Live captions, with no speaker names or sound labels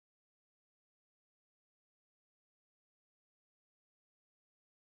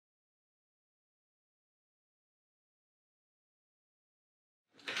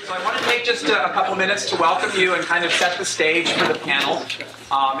So I want to take just a couple minutes to welcome you and kind of set the stage for the panel,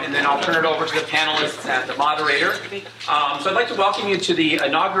 and then I'll turn it over to the panelists and the moderator. So I'd like to welcome you to the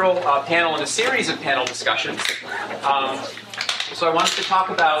inaugural panel in a series of panel discussions. So I wanted to talk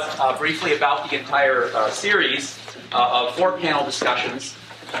about briefly about the entire series of 4 panel discussions.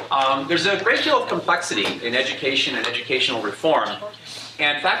 There's a great deal of complexity in education and educational reform,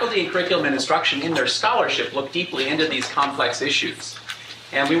 and faculty and curriculum and instruction in their scholarship look deeply into these complex issues.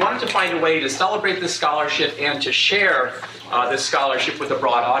 And we wanted to find a way to celebrate this scholarship and to share this scholarship with a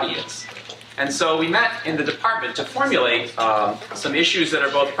broad audience. And so we met in the department to formulate some issues that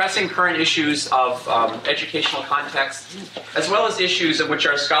are both pressing current issues of educational context, as well as issues in which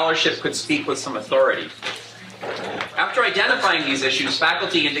our scholarship could speak with some authority. After identifying these issues,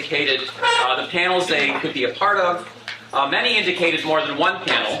 faculty indicated the panels they could be a part of. Many indicated more than one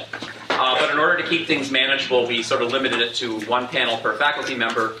panel, but in order to keep things manageable, we sort of limited it to 1 panel per faculty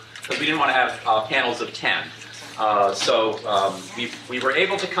member, because we didn't want to have panels of 10. We were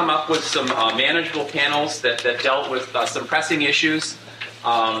able to come up with some manageable panels that dealt with some pressing issues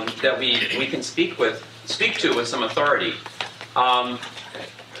that we can speak to with some authority. And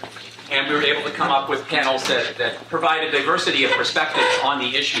we were able to come up with panels that provide a diversity of perspectives on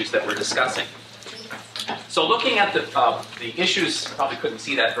the issues that we're discussing. So looking at the issues, probably couldn't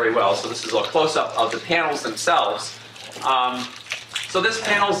see that very well, so this is a close-up of the panels themselves. So this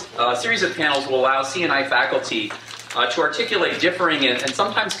series of panels will allow C&I faculty to articulate differing and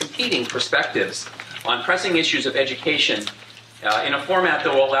sometimes competing perspectives on pressing issues of education in a format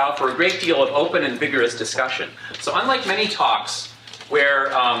that will allow for a great deal of open and vigorous discussion. So unlike many talks where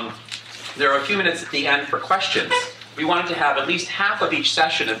there are a few minutes at the end for questions, we wanted to have at least half of each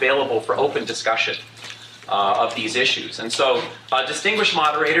session available for open discussion of these issues. And so distinguished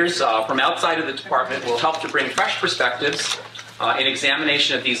moderators from outside of the department will help to bring fresh perspectives in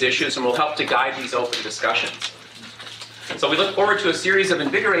examination of these issues and will help to guide these open discussions. So we look forward to a series of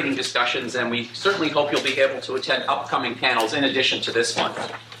invigorating discussions, and we certainly hope you'll be able to attend upcoming panels in addition to this one.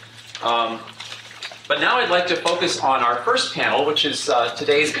 But now I'd like to focus on our first panel, which is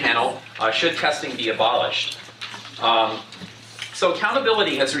today's panel, Should Testing Be Abolished? So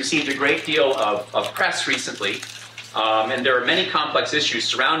accountability has received a great deal of press recently, and there are many complex issues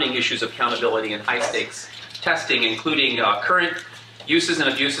surrounding issues of accountability and high-stakes testing, including current uses and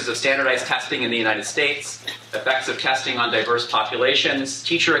abuses of standardized testing in the United States, effects of testing on diverse populations,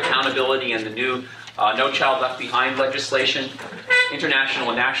 teacher accountability and the new No Child Left Behind legislation, international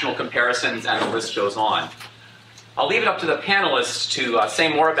and national comparisons, and the list goes on. I'll leave it up to the panelists to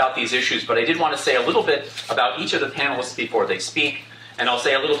say more about these issues, but I did want to say a little bit about each of the panelists before they speak, and I'll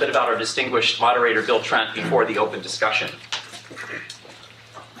say a little bit about our distinguished moderator, Bill Trent, before the open discussion.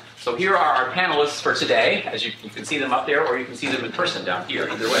 So here are our panelists for today. As you can see them up there, or you can see them in person down here,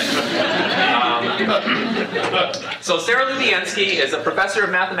 either way. So Sarah Lubienski is a professor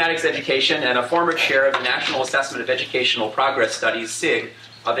of mathematics education and a former chair of the National Assessment of Educational Progress Studies, SIG,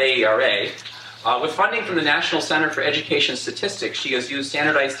 of AERA. With funding from the National Center for Education Statistics, she has used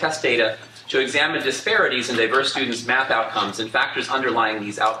standardized test data to examine disparities in diverse students' math outcomes and factors underlying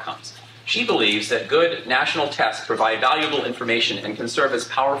these outcomes. She believes that good national tests provide valuable information and can serve as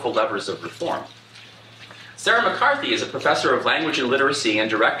powerful levers of reform. Sarah McCarthey is a professor of language and literacy and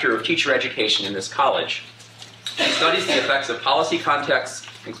director of teacher education in this college. She studies the effects of policy contexts,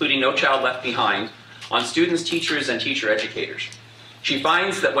 including No Child Left Behind, on students, teachers, and teacher educators. She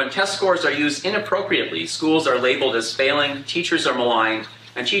finds that when test scores are used inappropriately, schools are labeled as failing, teachers are maligned,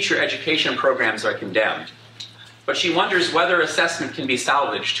 and teacher education programs are condemned. But she wonders whether assessment can be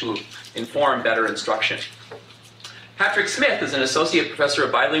salvaged to inform better instruction. Patrick Smith is an associate professor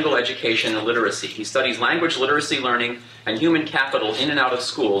of bilingual education and literacy. He studies language literacy learning and human capital in and out of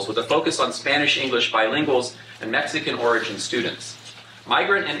schools with a focus on Spanish-English bilinguals and Mexican origin students.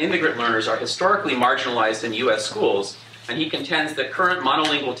 Migrant and immigrant learners are historically marginalized in U.S. schools, and he contends that current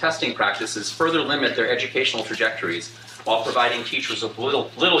monolingual testing practices further limit their educational trajectories while providing teachers with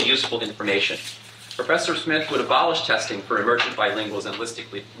little useful information. Professor Smith would abolish testing for emergent bilinguals and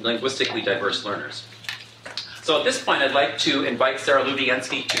linguistically diverse learners. So at this point, I'd like to invite Sarah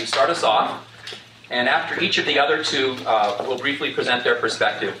Lubienski to start us off. And after each of the other two will briefly present their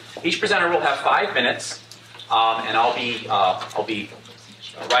perspective. Each presenter will have 5 minutes, and I'll be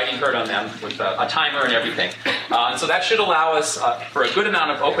writing herd on them with a timer and everything. And so that should allow us for a good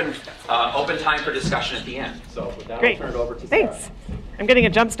amount of open time for discussion at the end. So with that, I'll turn it over to Sarah. Thanks. I'm getting a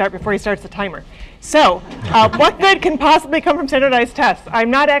jump start before he starts the timer. So, what good can possibly come from standardized tests? I'm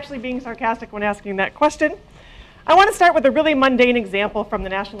not actually being sarcastic when asking that question. I want to start with a really mundane example from the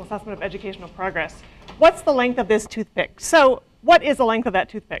National Assessment of Educational Progress. What's the length of this toothpick? So, What is the length of that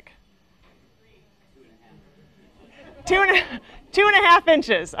toothpick? 2.5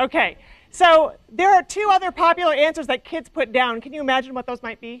 inches. Okay. So there are two other popular answers that kids put down. Can you imagine what those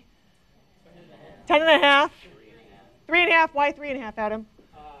might be? 10.5? 3.5? Why 3.5, Adam?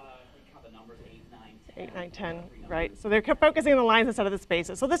 The numbers 8, 9, 10. 8, 9, 10, right. So they're focusing on the lines instead of the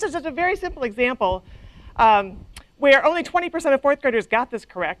spaces. So this is just a very simple example where only 20% of fourth graders got this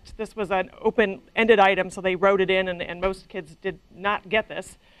correct. This was an open-ended item, so they wrote it in, and most kids did not get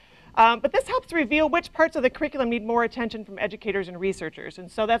this. But this helps reveal which parts of the curriculum need more attention from educators and researchers.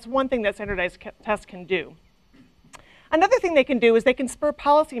 And so that's one thing that standardized tests can do. Another thing they can do is they can spur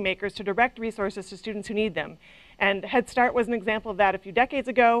policymakers to direct resources to students who need them. And Head Start was an example of that a few decades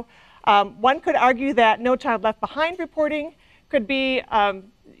ago. One could argue that No Child Left Behind reporting could be,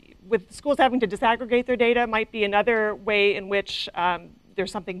 with schools having to disaggregate their data, might be another way in which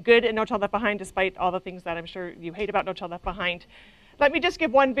there's something good in No Child Left Behind, despite all the things that I'm sure you hate about No Child Left Behind. Let me just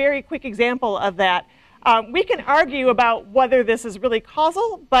give one very quick example of that. We can argue about whether this is really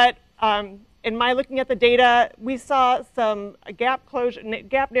causal, but in my looking at the data, we saw some gap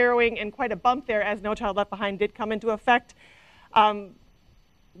narrowing and quite a bump there as No Child Left Behind did come into effect.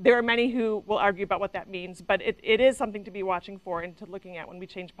 There are many who will argue about what that means, but it is something to be watching for and to looking at when we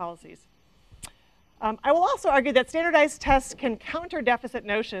change policies. I will also argue that standardized tests can counter deficit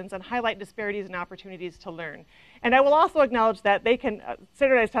notions and highlight disparities and opportunities to learn. And I will also acknowledge that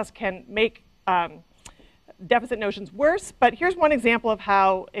standardized tests can make deficit notions worse, but here's one example of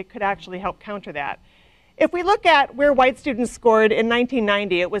how it could actually help counter that. If we look at where white students scored in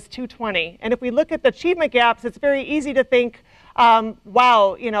 1990, it was 220. And if we look at the achievement gaps, it's very easy to think,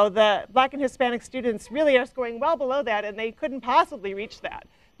 wow, you know, the Black and Hispanic students really are scoring well below that, and they couldn't possibly reach that.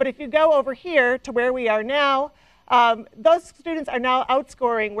 But if you go over here to where we are now, those students are now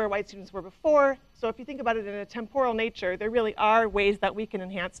outscoring where white students were before. So if you think about it in a temporal nature, there really are ways that we can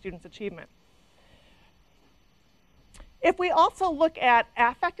enhance students' achievement. If we also look at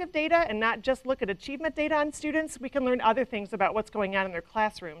affective data and not just look at achievement data on students, we can learn other things about what's going on in their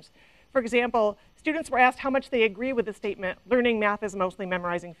classrooms. For example, students were asked how much they agree with the statement, learning math is mostly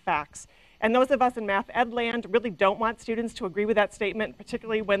memorizing facts. And those of us in math ed land really don't want students to agree with that statement,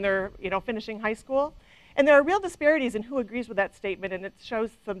 particularly when they're finishing high school. And there are real disparities in who agrees with that statement, and it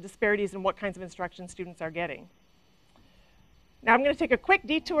shows some disparities in what kinds of instruction students are getting. Now I'm going to take a quick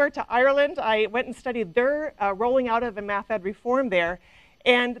detour to Ireland. I went and studied their rolling out of a math ed reform there.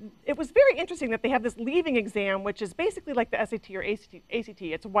 And it was very interesting that they have this leaving exam, which is basically like the SAT or ACT.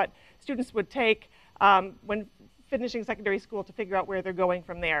 It's what students would take when finishing secondary school to figure out where they're going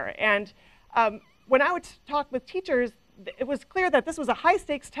from there. And when I would talk with teachers, it was clear that this was a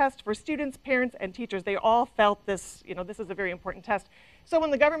high-stakes test for students, parents, and teachers. They all felt this, this is a very important test. So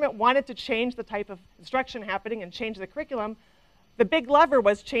when the government wanted to change the type of instruction happening and change the curriculum, the big lever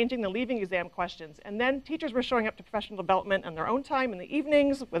was changing the leaving exam questions. And then teachers were showing up to professional development on their own time in the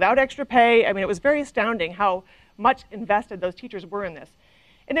evenings without extra pay. I mean, it was very astounding how much invested those teachers were in this.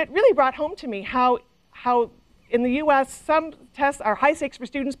 And it really brought home to me how in the US, some tests are high stakes for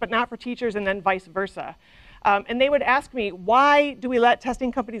students, but not for teachers, and then vice versa. And they would ask me, why do we let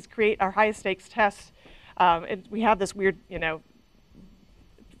testing companies create our high stakes tests? And we have this weird,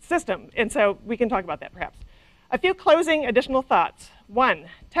 system. And so we can talk about that perhaps. A few closing additional thoughts. One,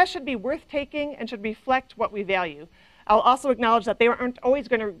 tests should be worth taking and should reflect what we value. I'll also acknowledge that they aren't always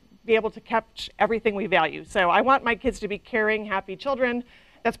going to be able to catch everything we value. So I want my kids to be caring, happy children.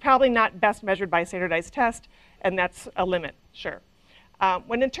 That's probably not best measured by a standardized test, and that's a limit, sure.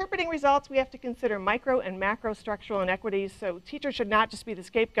 When interpreting results, we have to consider micro and macro structural inequities. So teachers should not just be the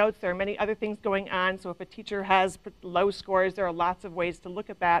scapegoats. There are many other things going on. So if a teacher has low scores, there are lots of ways to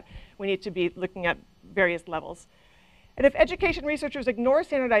look at that. We need to be looking at various levels. And if education researchers ignore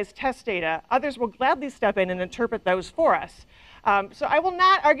standardized test data, others will gladly step in and interpret those for us. So I will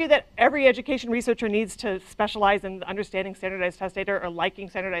not argue that every education researcher needs to specialize in understanding standardized test data or liking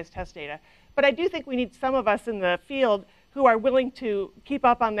standardized test data. But I do think we need some of us in the field who are willing to keep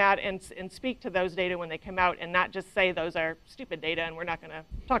up on that and speak to those data when they come out and not just say those are stupid data and we're not going to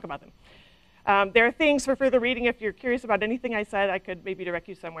talk about them. There are things for further reading. If you're curious about anything I said, I could maybe direct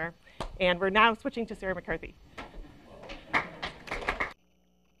you somewhere. And we're now switching to Sarah McCarthey.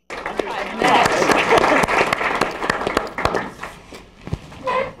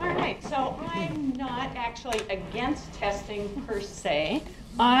 All right, so I'm not actually against testing per se.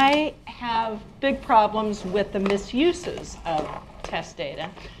 I have big problems with the misuses of test data.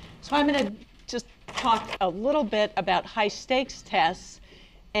 So I'm going to just talk a little bit about high stakes tests,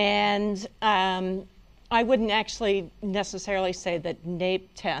 and I wouldn't actually necessarily say that NAEP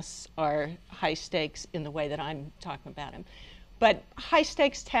tests are high stakes in the way that I'm talking about them. But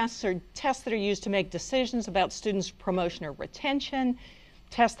high-stakes tests are tests that are used to make decisions about students' promotion or retention,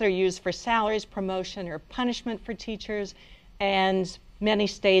 tests that are used for salaries, promotion, or punishment for teachers, and many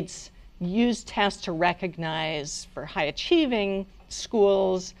states use tests to recognize for high-achieving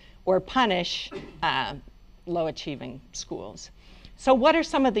schools or punish low-achieving schools. So what are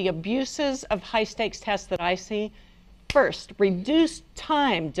some of the abuses of high-stakes tests that I see? First, reduced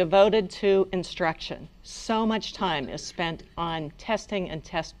time devoted to instruction. So much time is spent on testing and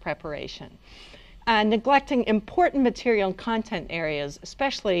test preparation. Neglecting important material and content areas,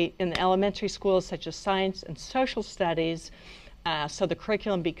 especially in the elementary schools such as science and social studies, so the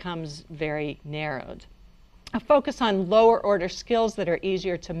curriculum becomes very narrowed. A focus on lower order skills that are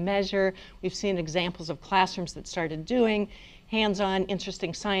easier to measure. We've seen examples of classrooms that started doing hands-on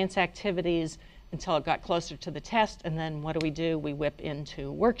interesting science activities until it got closer to the test, and then what do? We whip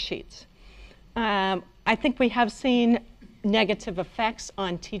into worksheets. I think we have seen negative effects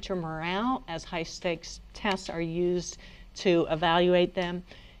on teacher morale as high-stakes tests are used to evaluate them.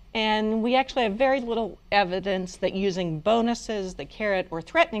 And we actually have very little evidence that using bonuses, the carrot, or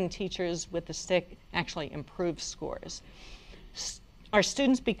threatening teachers with the stick actually improves scores. Our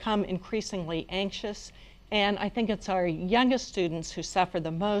students become increasingly anxious, and I think it's our youngest students who suffer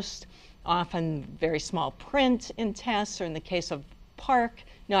the most, often very small print in tests, or in the case of Park,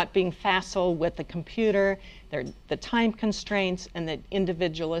 not being facile with the computer, the time constraints and the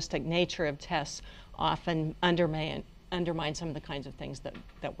individualistic nature of tests often undermine some of the kinds of things that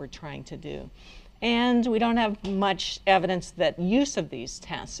we're trying to do. And we don't have much evidence that use of these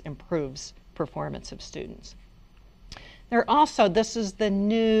tests improves performance of students. There are also, this is the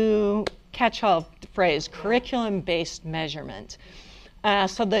new catch-all phrase, curriculum-based measurement.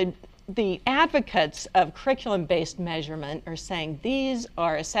 So the advocates of curriculum-based measurement are saying these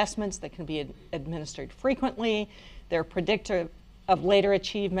are assessments that can be administered frequently, they're predictive of later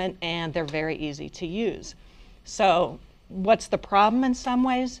achievement, and they're very easy to use. So what's the problem in some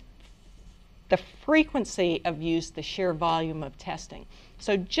ways? The frequency of use, the sheer volume of testing.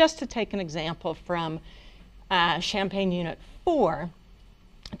 So just to take an example from Champaign Unit 4,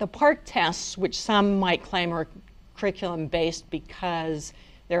 the Park tests, which some might claim are curriculum-based because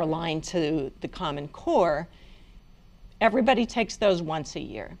they're aligned to the Common Core, everybody takes those once a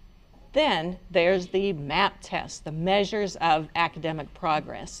year. Then there's the MAP test, the measures of academic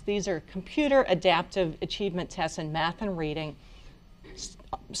progress. These are computer adaptive achievement tests in math and reading.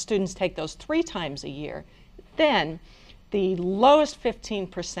 Students take those 3 times a year. Then the lowest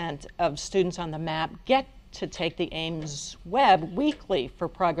 15% of students on the MAP get to take the Ames Web weekly for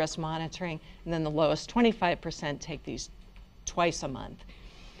progress monitoring, and then the lowest 25% take these twice a month.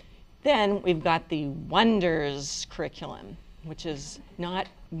 Then we've got the Wonders curriculum, which is not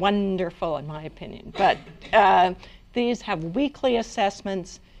wonderful in my opinion, but these have weekly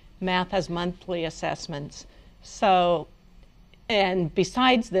assessments, math has monthly assessments. So, and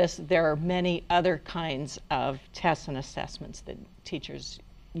besides this, there are many other kinds of tests and assessments that teachers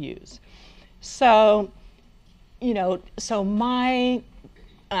use. So, you know, so my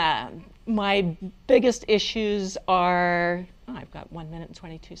biggest issues are, I've got 1 minute and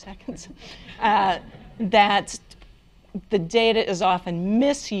 22 seconds, that the data is often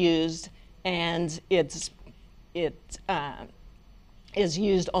misused, and it is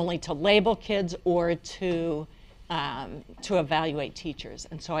used only to label kids or to evaluate teachers.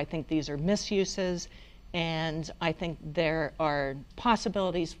 And so I think these are misuses, and I think there are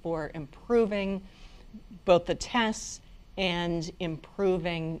possibilities for improving both the tests and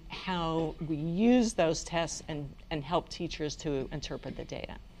improving how we use those tests and help teachers to interpret the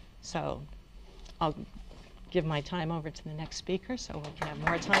data. So I'll give my time over to the next speaker so we can have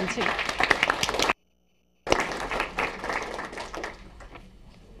more time to.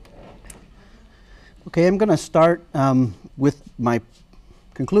 Okay, I'm going to start with my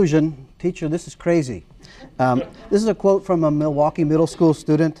conclusion. Teacher, this is crazy. This is a quote from a Milwaukee middle school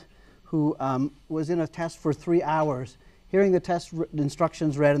student who was in a test for 3 hours, hearing the test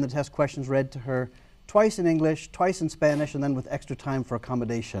instructions read and the test questions read to her twice in English, twice in Spanish, and then with extra time for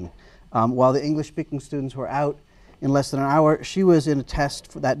accommodation. While the English-speaking students were out in less than an hour, she was in a test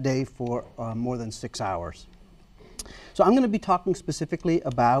for that day for more than 6 hours. So I'm going to be talking specifically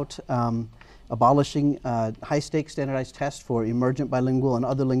about abolishing high-stakes standardized tests for emergent, bilingual, and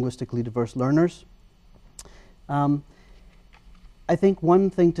other linguistically diverse learners. I think one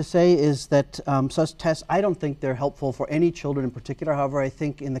thing to say is that such tests, I don't think they're helpful for any children in particular. However, I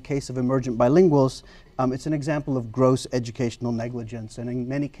think in the case of emergent bilinguals, it's an example of gross educational negligence and in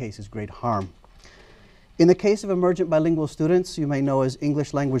many cases great harm. In the case of emergent bilingual students, you may know as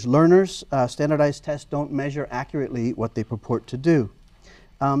English language learners, standardized tests don't measure accurately what they purport to do.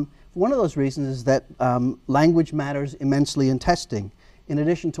 One of those reasons is that language matters immensely in testing. In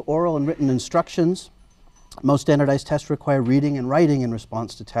addition to oral and written instructions, most standardized tests require reading and writing in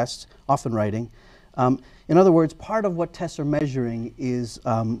response to tests, often writing. In other words, part of what tests are measuring is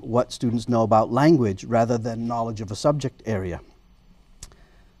what students know about language rather than knowledge of a subject area.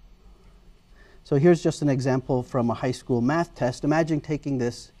 So here's just an example from a high school math test. Imagine taking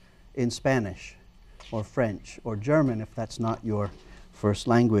this in Spanish or French or German if that's not your first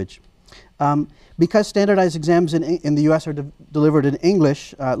language. Because standardized exams in the US are delivered in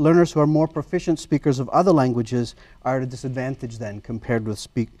English, learners who are more proficient speakers of other languages are at a disadvantage then compared with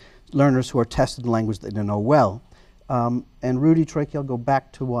learners who are tested in language that they know well. And Rudy Troicki, I'll go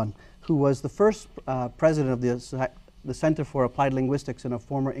back to one, who was the first president of the Center for Applied Linguistics and a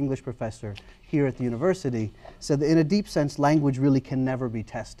former English professor here at the university, said that in a deep sense, language really can never be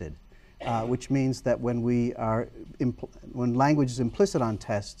tested, which means that when language is implicit on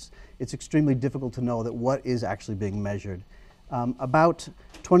tests, it's extremely difficult to know that what is actually being measured. About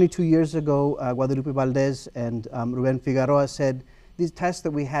 22 years ago, Guadalupe Valdez and Ruben Figueroa said, these tests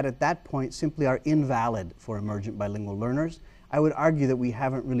that we had at that point simply are invalid for emergent bilingual learners. I would argue that we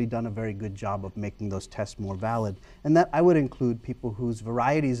haven't really done a very good job of making those tests more valid. And that I would include people whose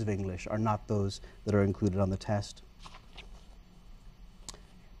varieties of English are not those that are included on the test.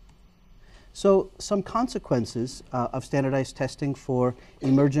 So some consequences of standardized testing for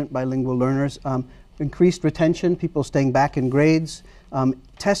emergent bilingual learners. Increased retention, people staying back in grades.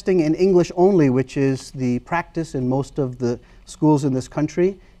 Testing in English only, which is the practice in most of the schools in this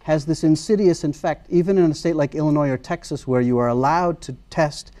country, has this insidious effect, even in a state like Illinois or Texas, where you are allowed to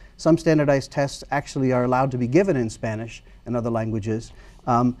test, some standardized tests actually are allowed to be given in Spanish and other languages,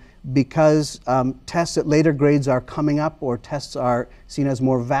 because tests at later grades are coming up, or tests are seen as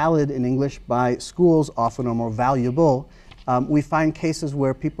more valid in English by schools, often are more valuable. We find cases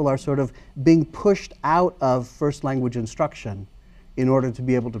where people are sort of being pushed out of first language instruction in order to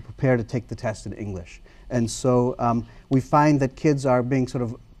be able to prepare to take the test in English. And so we find that kids are being sort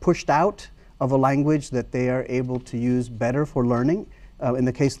of pushed out of a language that they are able to use better for learning. In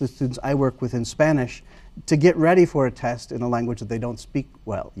the case of the students I work with in Spanish, to get ready for a test in a language that they don't speak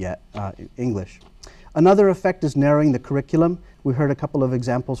well yet, English. Another effect is narrowing the curriculum. We heard a couple of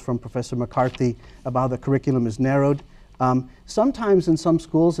examples from Professor McCarthey about how the curriculum is narrowed. Sometimes in some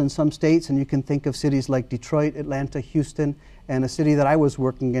schools in some states, and you can think of cities like Detroit, Atlanta, Houston, and a city that I was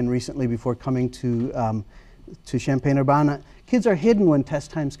working in recently before coming to Champaign-Urbana, kids are hidden when test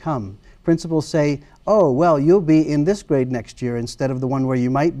times come. Principals say, oh, well, you'll be in this grade next year instead of the one where you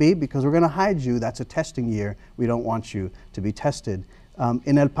might be, because we're going to hide you. That's a testing year. We don't want you to be tested.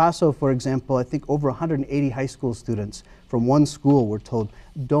 In El Paso, for example, I think over 180 high school students from one school were told,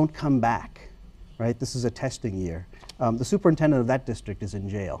 don't come back, right? This is a testing year. The superintendent of that district is in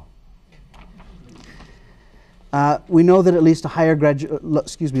jail. We know that at least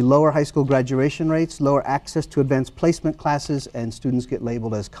lower high school graduation rates, lower access to advanced placement classes, and students get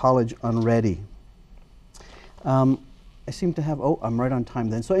labeled as college unready. I seem to have, oh, I'm right on time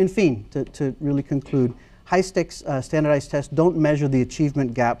then. So in fin, to really conclude, high-stakes standardized tests don't measure the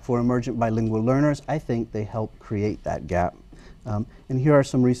achievement gap for emergent bilingual learners. I think they help create that gap. And here are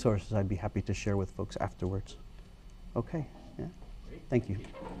some resources I'd be happy to share with folks afterwards. Okay, yeah, thank you.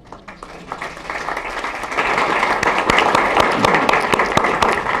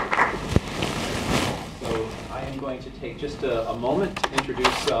 So I am going to take just a moment to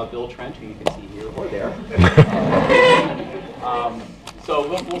introduce Bill Trent, who you can see here or there. So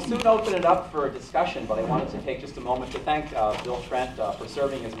we'll soon open it up for a discussion, but I wanted to take just a moment to thank Bill Trent for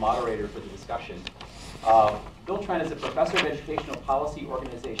serving as moderator for the discussion. Bill Trent is a professor of educational policy,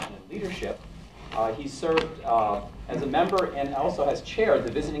 organization, and leadership. He's served as a member and also has chaired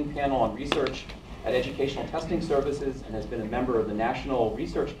the visiting panel on research at Educational Testing Services and has been a member of the National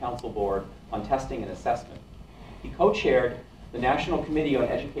Research Council Board on Testing and Assessment. He co-chaired the National Committee on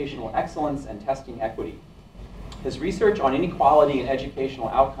Educational Excellence and Testing Equity. His research on inequality in educational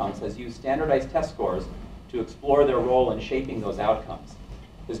outcomes has used standardized test scores to explore their role in shaping those outcomes.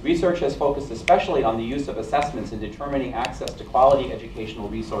 His research has focused especially on the use of assessments in determining access to quality educational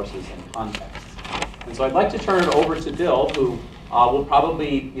resources and contexts. And so I'd like to turn it over to Bill, who will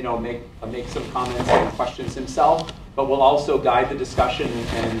probably make some comments and questions himself, but will also guide the discussion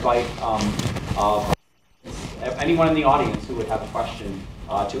and invite anyone in the audience who would have a question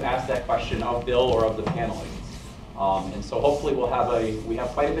to ask that question of Bill or of the panelists. And so hopefully we have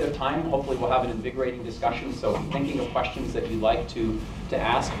quite a bit of time. Hopefully we'll have an invigorating discussion. So be thinking of questions that you'd like to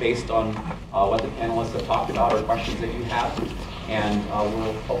ask based on what the panelists have talked about or questions that you have. And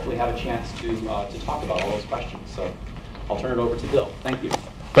we'll hopefully have a chance to talk about all those questions. So I'll turn it over to Bill. Thank you.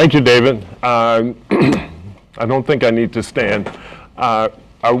 Thank you, David. I don't think I need to stand.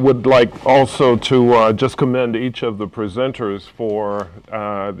 I would like also to just commend each of the presenters for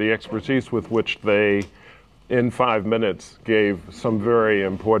the expertise with which they, in 5 minutes, gave some very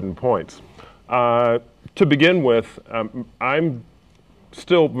important points. To begin with, I'm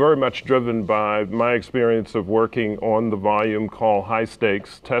still very much driven by my experience of working on the volume called High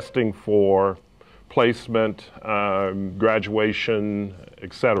Stakes, testing for placement, graduation,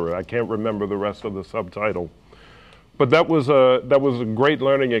 etc. I can't remember the rest of the subtitle. But that was a great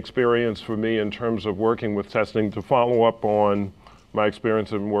learning experience for me in terms of working with testing, to follow up on my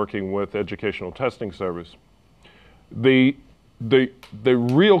experience in working with Educational Testing Service. The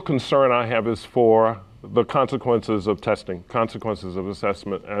real concern I have is for the consequences of testing, consequences of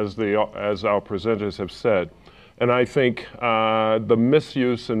assessment, as our presenters have said. And I think the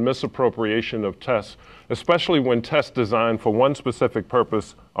misuse and misappropriation of tests, especially when tests designed for one specific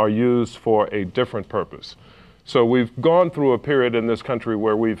purpose are used for a different purpose. So we've gone through a period in this country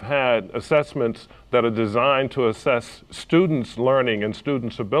where we've had assessments that are designed to assess students' learning and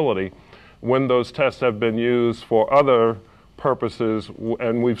students' ability, when those tests have been used for other purposes,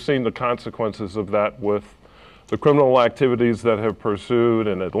 and we've seen the consequences of that with the criminal activities that have pursued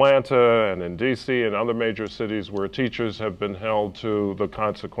in Atlanta and in DC and other major cities where teachers have been held to the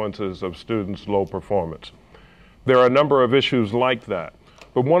consequences of students' low performance. There are a number of issues like that.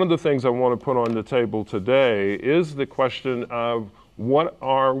 But one of the things I want to put on the table today is the question of what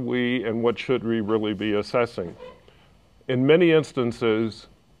are we and what should we really be assessing? In many instances,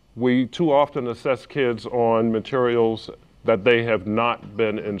 we too often assess kids on materials that they have not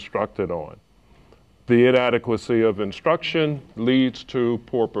been instructed on. The inadequacy of instruction leads to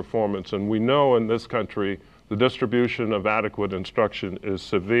poor performance, and we know in this country the distribution of adequate instruction is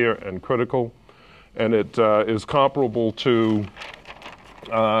severe and critical, and it is comparable to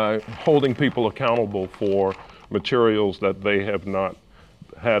holding people accountable for materials that they have not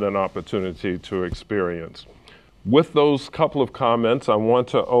had an opportunity to experience. With those couple of comments, I want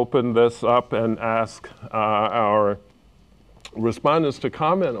to open this up and ask our respondents to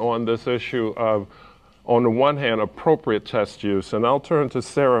comment on this issue of, on the one hand, appropriate test use. And I'll turn to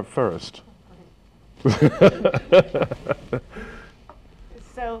Sarah first.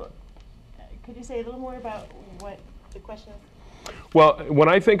 So, could you say a little more about what the question is? Well, when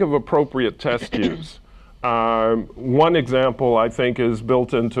I think of appropriate test use, one example I think is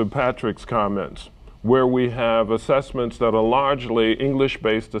built into Patrick's comments, where we have assessments that are largely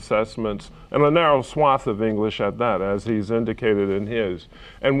English-based assessments, and a narrow swath of English at that, as he's indicated in his.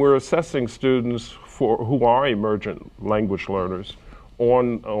 And we're assessing students who are emergent language learners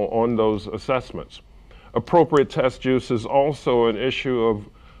on those assessments. Appropriate test use is also an issue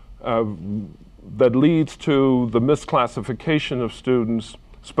that leads to the misclassification of students,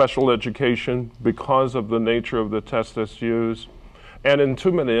 special education, because of the nature of the test that's used. And in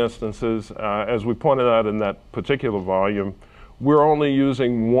too many instances, as we pointed out in that particular volume, we're only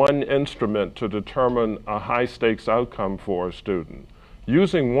using one instrument to determine a high-stakes outcome for a student.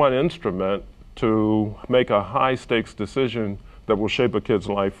 Using one instrument to make a high-stakes decision that will shape a kid's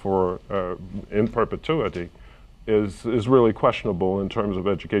life for in perpetuity is really questionable in terms of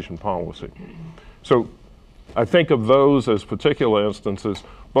education policy. So I think of those as particular instances,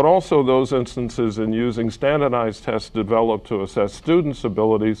 but also those instances in using standardized tests developed to assess students'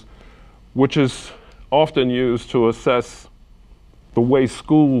 abilities, which is often used to assess the way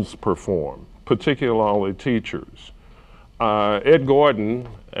schools perform, particularly teachers. Ed Gordon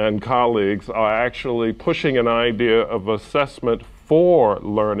and colleagues are actually pushing an idea of assessment for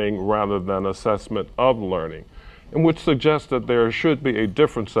learning rather than assessment of learning, and which suggests that there should be a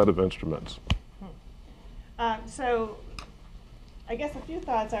different set of instruments. So I guess a few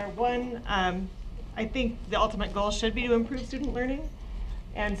thoughts are, one, I think the ultimate goal should be to improve student learning.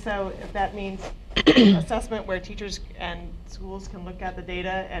 And so if that means assessment where teachers and schools can look at the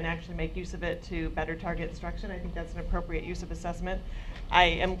data and actually make use of it to better target instruction, I think that's an appropriate use of assessment. I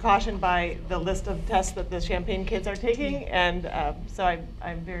am cautioned by the list of tests that the Champaign kids are taking, and so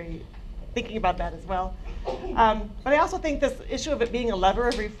I'm very thinking about that as well. But I also think this issue of it being a lever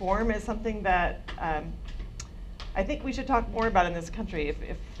of reform is something that I think we should talk more about in this country.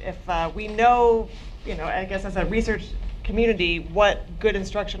 If we know, I guess as a research community, what good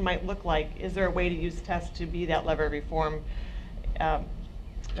instruction might look like, is there a way to use tests to be that lever of reform?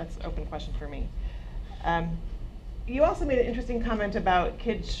 That's an open question for me. you also made an interesting comment about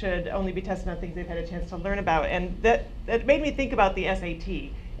kids should only be tested on things they've had a chance to learn about, and that made me think about the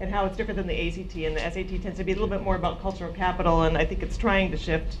SAT and how it's different than the ACT, and the SAT tends to be a little bit more about cultural capital, and I think it's trying to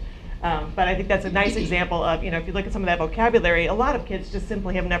shift. But I think that's a nice example of, if you look at some of that vocabulary, a lot of kids just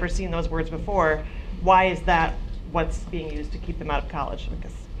simply have never seen those words before. Why is that what's being used to keep them out of college? I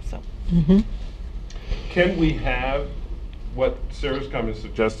guess so. Can we have, what Sarah's comment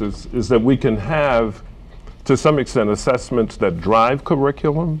suggests is that we can have, to some extent, assessments that drive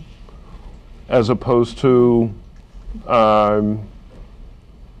curriculum as opposed to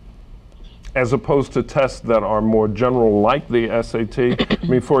tests that are more general, like the SAT. I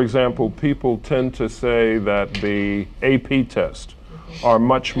mean, for example, people tend to say that the AP tests are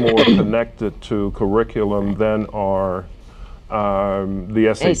much more connected to curriculum than are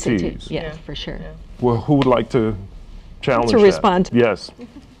the SATs. ACT, yeah, for sure. Yeah. Well, who would like to challenge to that? Respond? Yes.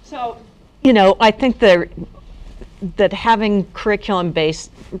 So, I think that having curriculum-based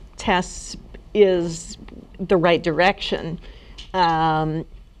tests is the right direction. And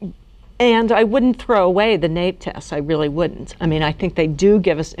I wouldn't throw away the NAEP tests. I really wouldn't. I mean, I think they do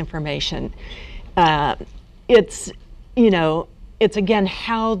give us information. It's again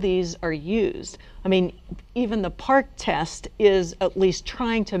how these are used. I mean, even the PARCC test is at least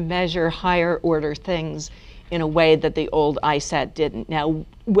trying to measure higher order things in a way that the old ISAT didn't. Now,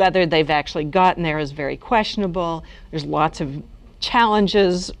 whether they've actually gotten there is very questionable. There's lots of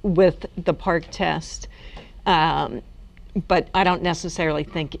challenges with the PARCC test. But I don't necessarily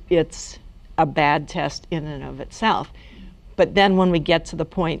think it's a bad test in and of itself. But then when we get to the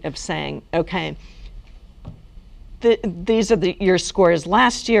point of saying, okay, these are your scores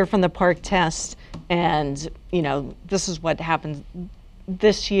last year from the PARCC test, and this is what happened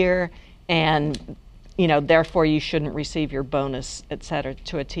this year, and therefore you shouldn't receive your bonus, et cetera,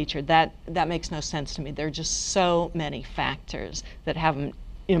 to a teacher. That makes no sense to me. There are just so many factors that have an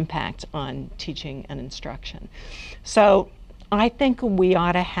impact on teaching and instruction. So I think we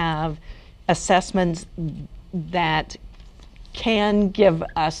ought to have assessments that can give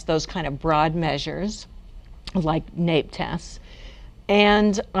us those kind of broad measures like NAEP tests.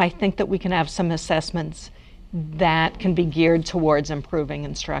 And I think that we can have some assessments that can be geared towards improving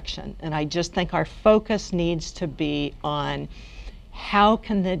instruction. And I just think our focus needs to be on how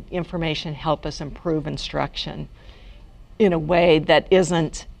can the information help us improve instruction in a way that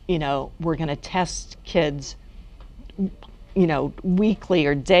isn't, we're going to test kids, weekly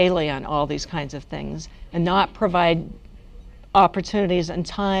or daily on all these kinds of things, and not provide opportunities and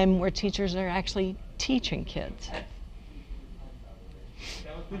time where teachers are actually teaching kids.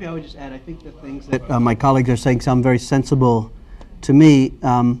 Maybe I would just add, I think the things that my colleagues are saying sound very sensible to me.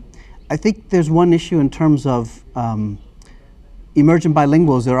 I think there's one issue in terms of emergent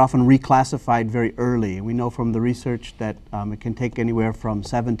bilinguals. They're often reclassified very early. We know from the research that it can take anywhere from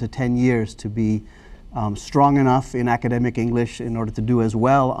 7 to 10 years to be strong enough in academic English in order to do as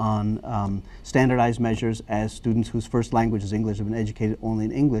well on standardized measures as students whose first language is English have been educated only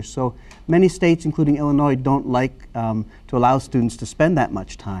in English. So many states, including Illinois, don't like to allow students to spend that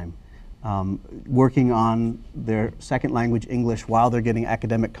much time working on their second language English while they're getting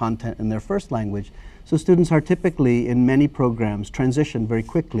academic content in their first language. So students are typically, in many programs, transition very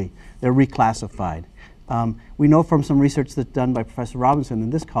quickly. They're reclassified. We know from some research that's done by Professor Robinson in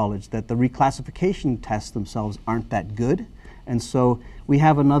this college that the reclassification tests themselves aren't that good. And so we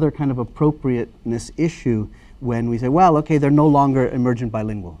have another kind of appropriateness issue when we say, well, okay, they're no longer emergent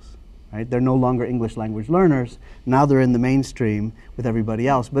bilinguals, right? They're no longer English language learners. Now they're in the mainstream with everybody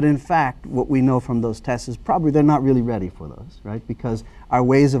else. But in fact, what we know from those tests is probably they're not really ready for those, right? Because our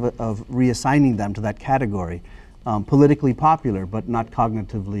ways of reassigning them to that category, politically popular, but not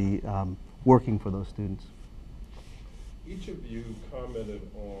cognitively working for those students. Each of you commented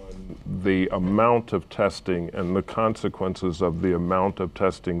on the amount of testing and the consequences of the amount of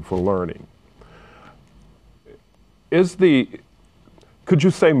testing for learning. Could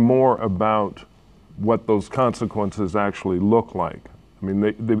you say more about what those consequences actually look like? I mean,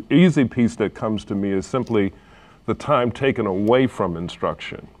 the easy piece that comes to me is simply the time taken away from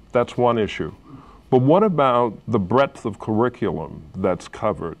instruction. That's one issue. But what about the breadth of curriculum that's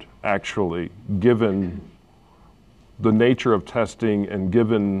covered, actually, given the nature of testing and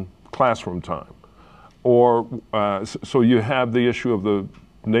given classroom time? Or, so you have the issue of the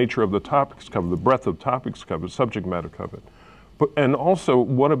nature of the topics covered, the breadth of topics covered, subject matter covered. And also,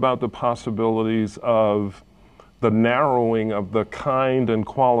 what about the possibilities of the narrowing of the kind and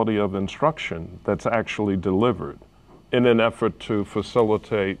quality of instruction that's actually delivered in an effort to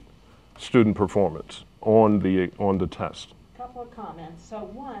facilitate student performance on the test? A couple of comments. So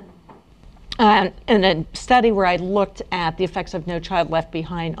one, in a study where I looked at the effects of No Child Left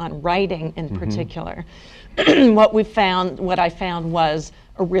Behind on writing in particular, what I found was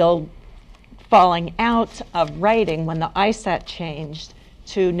a real falling out of writing when the ISAT changed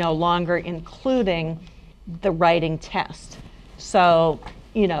to no longer including the writing test. So,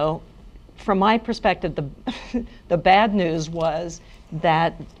 you know, from my perspective, the bad news was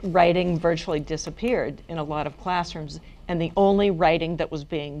that writing virtually disappeared in a lot of classrooms, and the only writing that was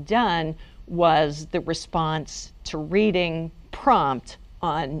being done was the response to reading prompt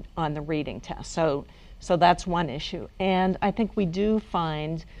on the reading test. So that's one issue. And I think we do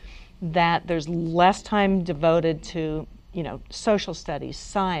find that there's less time devoted to, you know, social studies,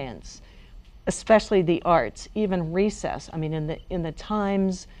 science, especially the arts, even recess. I mean, in the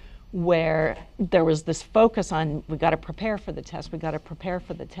times where there was this focus on, we got to prepare for the test, we got to prepare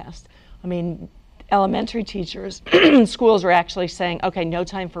for the test. I mean, elementary teachers, schools are actually saying, okay, no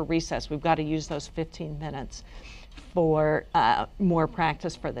time for recess, we've got to use those 15 minutes for more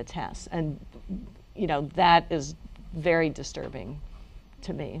practice for the test. And, you know, that is very disturbing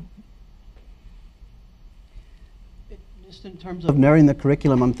to me. Just in terms of narrowing the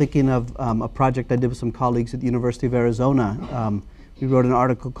curriculum, I'm thinking of a project I did with some colleagues at the University of Arizona. We wrote an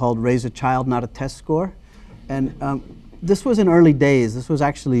article called Raise a Child, Not a Test Score. And this was in early days. This was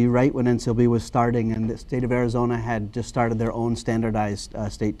actually right when NCLB was starting, and the state of Arizona had just started their own standardized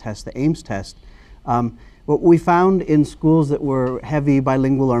state test, the Ames test. What we found in schools that were heavy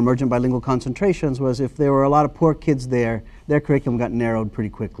bilingual or emergent bilingual concentrations was if there were a lot of poor kids there, their curriculum got narrowed pretty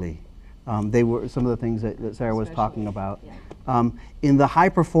quickly. They were some of the things that Sarah was talking about. Yeah. In the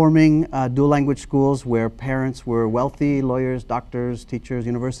high-performing dual language schools where parents were wealthy, lawyers, doctors, teachers,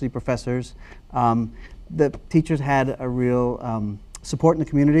 university professors, the teachers had a real support in the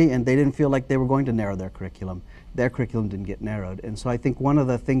community, and they didn't feel like they were going to narrow their curriculum. Their curriculum didn't get narrowed. And so I think one of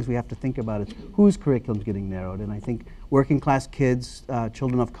the things we have to think about is whose curriculum is getting narrowed. And I think working class kids,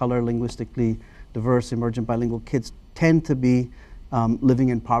 children of color, linguistically diverse, emergent bilingual kids tend to be living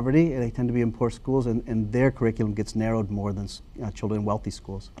in poverty. They tend to be in poor schools, and their curriculum gets narrowed more than children in wealthy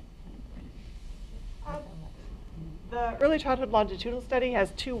schools. The early childhood longitudinal study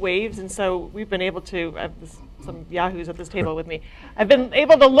has two waves, and so we've been able to, I have some yahoos at this table with me. I've been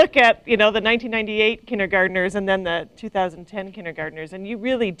able to look at, you know, the 1998 kindergartners and then the 2010 kindergartners, and you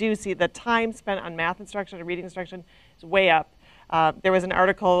really do see the time spent on math instruction and reading instruction is way up. There was an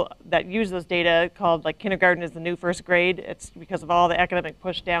article that used those data called like kindergarten is the new first grade. It's because of all the academic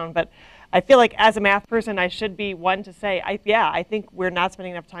push down, but I feel like as a math person, I should be one to say, I think we're not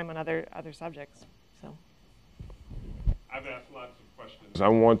spending enough time on other subjects. So. I've asked lots of questions. I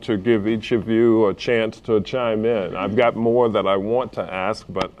want to give each of you a chance to chime in. I've got more that I want to ask,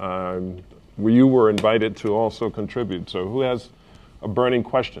 but you were invited to also contribute. So who has a burning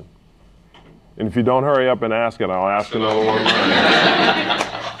question? And if you don't hurry up and ask it, I'll ask another one.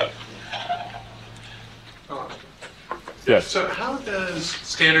 Yes. So how does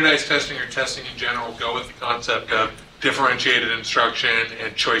standardized testing or testing in general go with the concept of differentiated instruction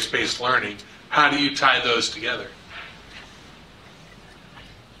and choice-based learning? How do you tie those together?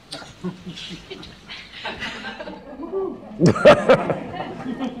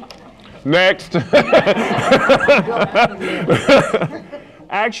 Next.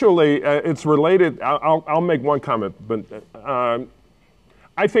 Actually, it's related. I'll make one comment, but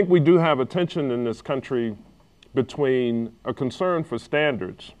I think we do have a tension in this country between a concern for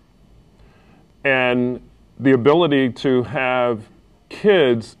standards and the ability to have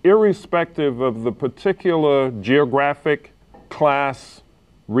kids, irrespective of the particular geographic, class,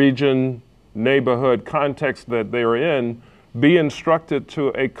 region, neighborhood context that they're in, be instructed to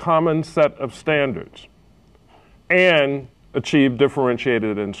a common set of standards and achieve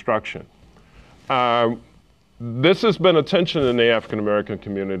differentiated instruction. This has been a tension in the African American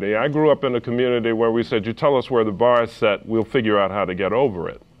community. I grew up in a community where we said, you tell us where the bar is set, we'll figure out how to get over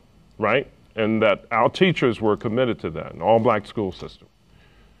it, right? And that our teachers were committed to that, an all-black school system.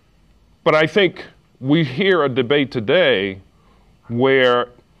 But I think we hear a debate today where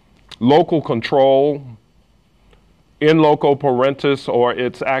local control, in loco parentis, or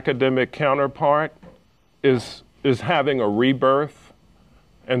its academic counterpart, is having a rebirth.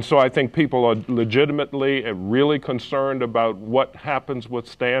 And so I think people are legitimately really concerned about what happens with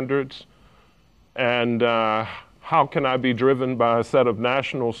standards and how can I be driven by a set of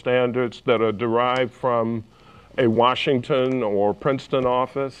national standards that are derived from a Washington or Princeton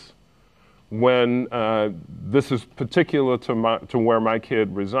office when this is particular to where my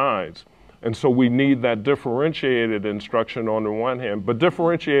kid resides. And so we need that differentiated instruction on the one hand, but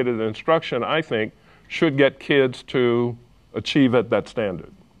differentiated instruction, I think, should get kids to achieve at that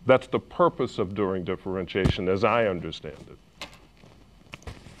standard. That's the purpose of doing differentiation, as I understand it.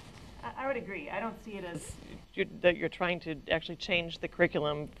 I would agree. I don't see it as that you're trying to actually change the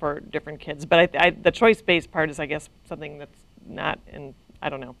curriculum for different kids. But the choice-based part is, I guess, something that's not, and I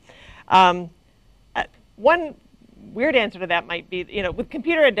don't know. One weird answer to that might be, with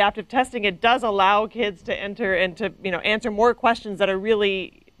computer adaptive testing, it does allow kids to enter and to, answer more questions that are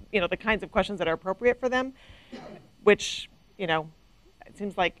really, the kinds of questions that are appropriate for them, which, it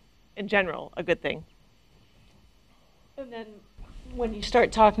seems like, in general, a good thing. And then when you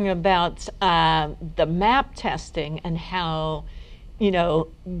start talking about the MAP testing and how,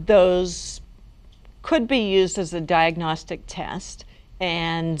 those could be used as a diagnostic test,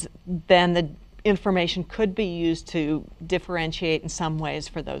 and then the information could be used to differentiate in some ways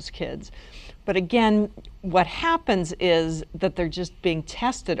for those kids. But again, what happens is that they're just being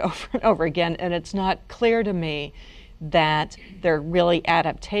tested over and over again, and it's not clear to me that they're really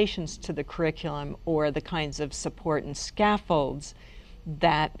adaptations to the curriculum or the kinds of support and scaffolds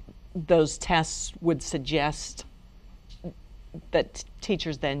that those tests would suggest that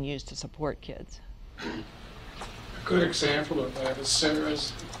teachers then use to support kids. A good example of that is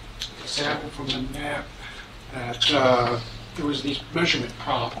Sarah's example from the map that there was these measurement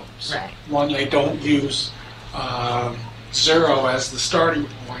problems. Right. One, they don't use 0 as the starting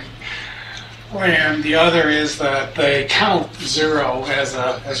point, and the other is that they count 0 as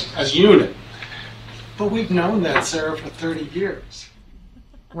a unit. But we've known that, Sarah, for 30 years.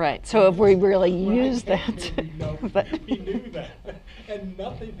 Right. So if we really use that, but We knew that, and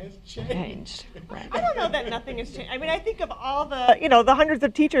nothing has changed. Right. I don't know that nothing has changed. I mean, I think of all the, the hundreds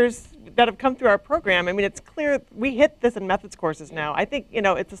of teachers that have come through our program. I mean, it's clear we hit this in methods courses now. I think,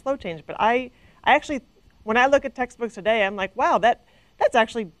 it's a slow change, but I actually, when I look at textbooks today, I'm like, wow, that's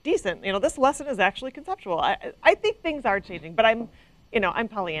actually decent. This lesson is actually conceptual. I think things are changing, but I'm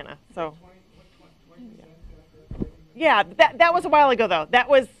Pollyanna, so. Yeah, that was a while ago, though. That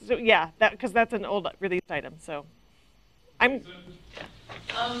was, because that's an old released item, so. I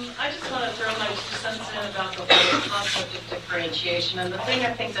just want to throw my 2 cents in about the whole concept of differentiation. And the thing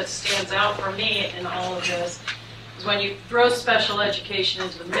I think that stands out for me in all of this is when you throw special education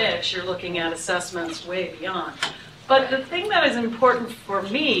into the mix, you're looking at assessments way beyond. But the thing that is important for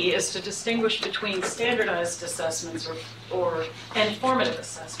me is to distinguish between standardized assessments or formative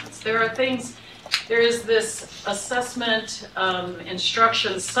assessments. There is this assessment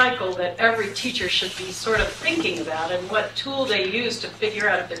instruction cycle that every teacher should be sort of thinking about, and what tool they use to figure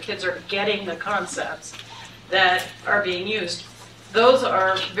out if their kids are getting the concepts that are being used. Those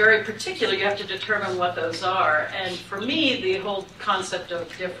are very particular. You have to determine what those are. And for me, the whole concept of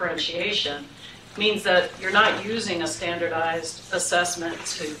differentiation means that you're not using a standardized assessment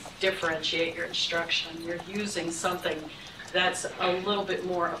to differentiate your instruction. You're using something that's a little bit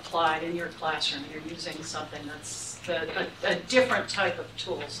more applied in your classroom. You're using something that's a different type of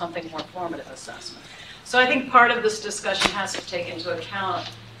tool, something more formative assessment. So I think part of this discussion has to take into account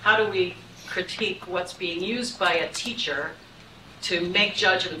how do we critique what's being used by a teacher to make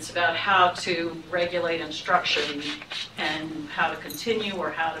judgments about how to regulate instruction and how to continue or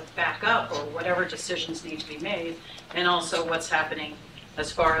how to back up or whatever decisions need to be made, and also what's happening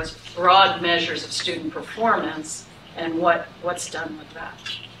as far as broad measures of student performance and what's done with that.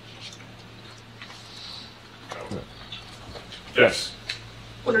 Yes.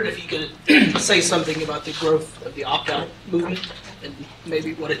 Wondered if you could say something about the growth of the opt-out movement and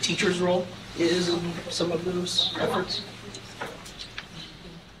maybe what a teacher's role is in some of those efforts.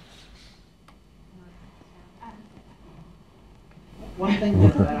 One thing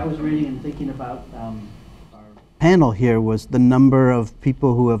that I was reading and thinking about our panel here was the number of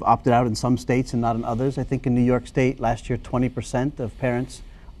people who have opted out in some states and not in others. I think in New York State last year 20% of parents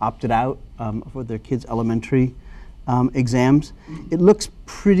opted out for their kids' elementary exams. It looks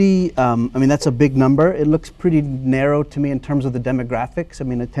pretty, I mean that's a big number. It looks pretty narrow to me in terms of the demographics. I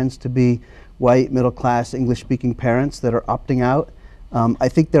mean it tends to be white, middle class, English speaking parents that are opting out. I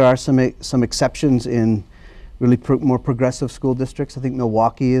think there are some exceptions in really more progressive school districts. I think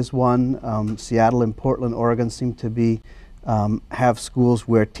Milwaukee is one. Seattle and Portland, Oregon seem to be have schools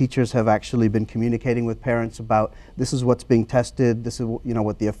where teachers have actually been communicating with parents about this is what's being tested, this is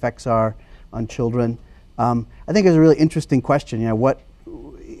what the effects are on children. I think it's a really interesting question. What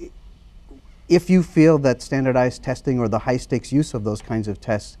if you feel that standardized testing or the high stakes use of those kinds of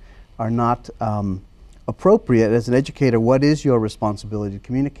tests are not appropriate as an educator? What is your responsibility to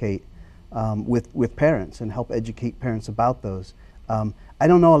communicate with parents and help educate parents about those? I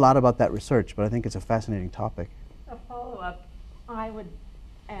don't know a lot about that research, but I think it's a fascinating topic. A follow-up, I would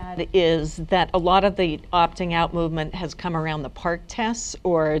add is that a lot of the opting out movement has come around the PARCC tests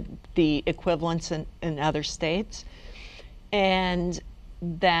or the equivalents in other states. And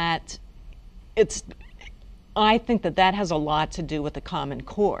that I think that has a lot to do with the Common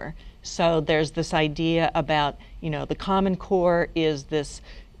Core. So there's this idea about, the Common Core is this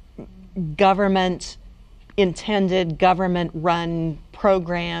government-intended, government-run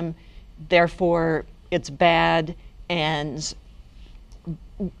program, therefore it's bad, and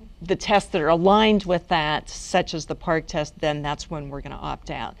the tests that are aligned with that, such as the PARCC test, then that's when we're going to opt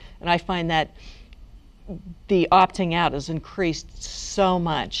out. And I find that the opting out has increased so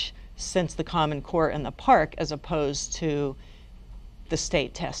much since the Common Core and the PARCC, as opposed to the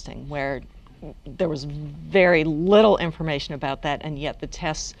state testing, where there was very little information about that, and yet the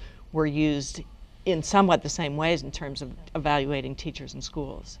tests were used in somewhat the same ways in terms of evaluating teachers in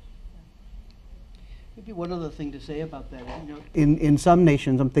schools. Maybe one other thing to say about that. In some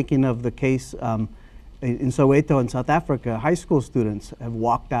nations, I'm thinking of the case in Soweto in South Africa, high school students have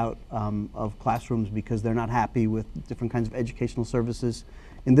walked out of classrooms because they're not happy with different kinds of educational services.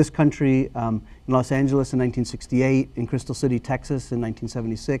 In this country, in Los Angeles in 1968, in Crystal City, Texas in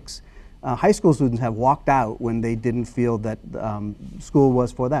 1976, high school students have walked out when they didn't feel that school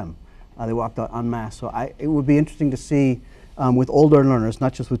was for them. They walked out en masse. So it would be interesting to see with older learners,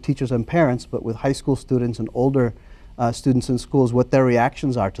 not just with teachers and parents, but with high school students and older students in schools, what their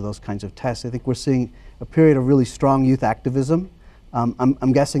reactions are to those kinds of tests. I think we're seeing a period of really strong youth activism.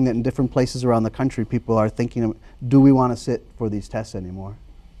 I'm guessing that in different places around the country, people are thinking, do we want to sit for these tests anymore?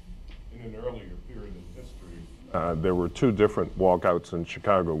 In an earlier period in history, there were 2 different walkouts in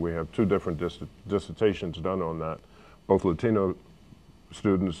Chicago. We have 2 different dissertations done on that. Both Latino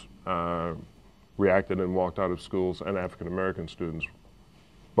students reacted and walked out of schools, and African American students,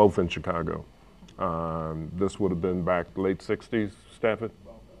 both in Chicago. This would have been back late 60s, Stafford?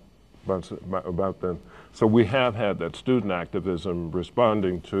 About then. So we have had that student activism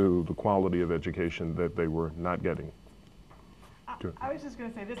responding to the quality of education that they were not getting. I was just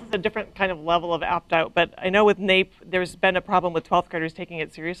going to say, this is a different kind of level of opt-out, but I know with NAEP, there's been a problem with 12th graders taking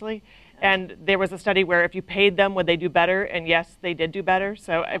it seriously. And there was a study where if you paid them, would they do better? And yes, they did do better.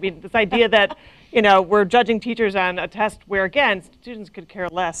 So, I mean, this idea that, we're judging teachers on a test where, again, students could care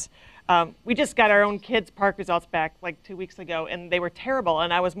less. We just got our own kids' PARCC results back like 2 weeks ago, and they were terrible,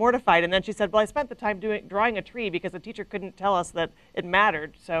 and I was mortified. And then she said, well, I spent the time drawing a tree because the teacher couldn't tell us that it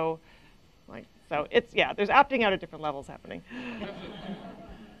mattered. So it's, there's opting out at different levels happening.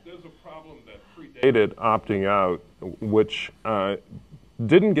 There's a problem that predated opting out, which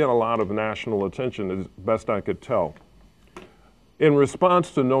didn't get a lot of national attention, as best I could tell. In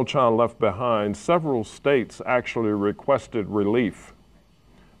response to No Child Left Behind, several states actually requested relief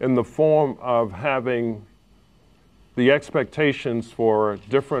in the form of having the expectations for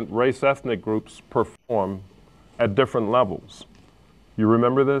different race ethnic groups perform at different levels. You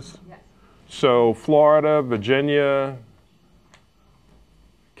remember this? Yes. So Florida, Virginia,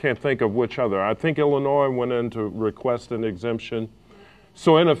 can't think of which other. I think Illinois went in to request an exemption.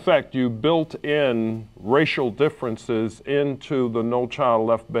 So in effect, you built in racial differences into the No Child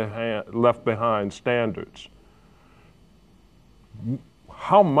Left Behind standards.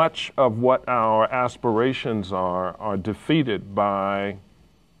 How much of what our aspirations are defeated by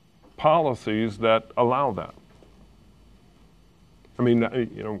policies that allow that? I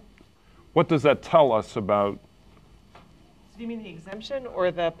mean, what does that tell us about? So do you mean the exemption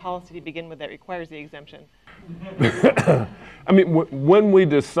or the policy to begin with that requires the exemption? I mean, when we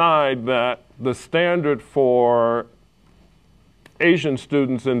decide that the standard for Asian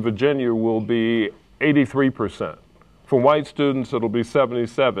students in Virginia will be 83%, for white students it'll be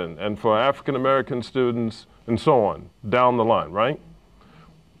 77%, and for African American students, and so on, down the line, right?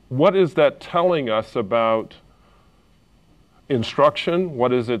 What is that telling us about instruction?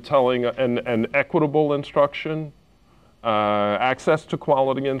 What is it telling, an equitable instruction, access to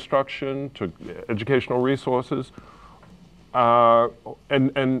quality instruction, to educational resources, and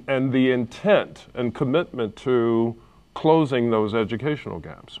the intent and commitment to closing those educational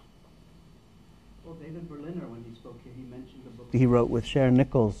gaps? Well, David Berliner, when he spoke here, he mentioned the book he wrote with Sharon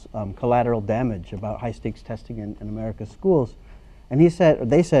Nichols, Collateral Damage, about high-stakes testing in America's schools. And he said, or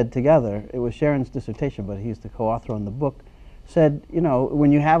they said together, it was Sharon's dissertation, but he's the co-author on the book, said,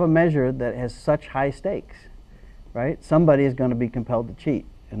 when you have a measure that has such high stakes, right, somebody is going to be compelled to cheat.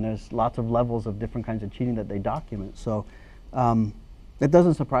 And there's lots of levels of different kinds of cheating that they document. So it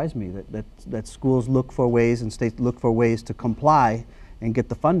doesn't surprise me that schools look for ways and states look for ways to comply and get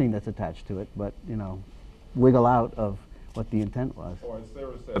the funding that's attached to it, but, wiggle out of what the intent was. Or as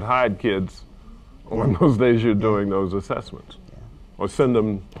Sarah said, hide kids on those days you're doing those assessments. Yeah. or send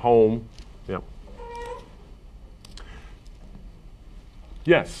them home. Yeah.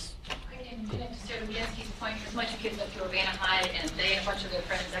 Yes. In Mr. Lubienski's point, there's a bunch of kids up through Urbana High, and they and a bunch of their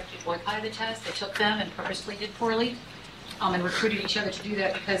friends actually boycotted the test. They took them and purposely did poorly, and recruited each other to do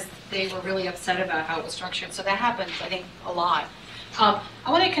that because they were really upset about how it was structured. So that happens, I think, a lot. I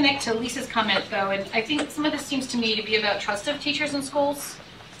want to connect to Lisa's comment, though, and I think some of this seems to me to be about trust of teachers in schools.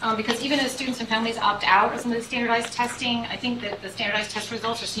 Because even as students and families opt out of some of the standardized testing, I think that the standardized test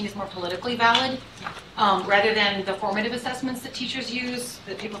results are seen as more politically valid rather than the formative assessments that teachers use,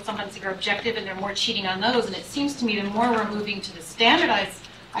 that people sometimes think are objective, and they're more cheating on those. And it seems to me the more we're moving to the standardized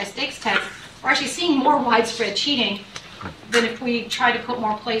high-stakes tests, we're actually seeing more widespread cheating than if we try to put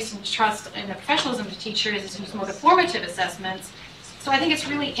more place and trust in the professionalism of teachers as use more the formative assessments. So I think it's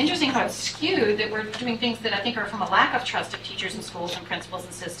really interesting how it's skewed that we're doing things that I think are from a lack of trust of teachers and schools and principals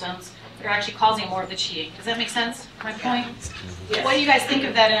and systems that are actually causing more of the cheating. Does that make sense, my point? Yes. What do you guys think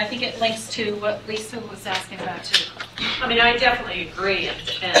of that? And I think it links to what Lisa was asking about too. I mean, I definitely agree.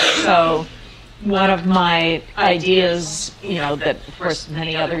 And So one of my ideas, you know, that of course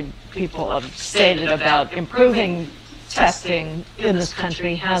many other people have stated about improving testing in this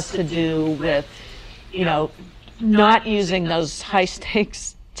country has to do with, you know, not using those high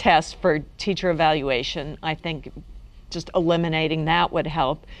stakes tests for teacher evaluation. I think just eliminating that would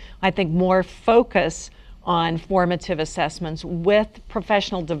help. I think more focus on formative assessments with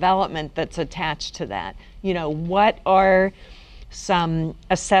professional development that's attached to that. You know, what are some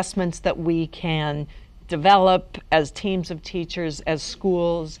assessments that we can develop as teams of teachers, as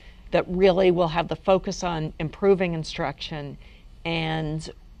schools, that really will have the focus on improving instruction and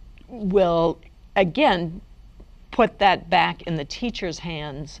will, again, put that back in the teacher's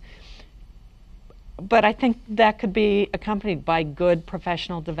hands. But I think that could be accompanied by good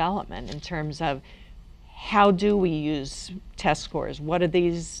professional development in terms of how do we use test scores? What do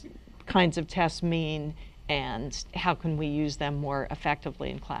these kinds of tests mean? And how can we use them more effectively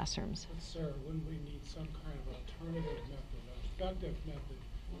in classrooms? But sir, wouldn't we need some kind of alternative method, an effective method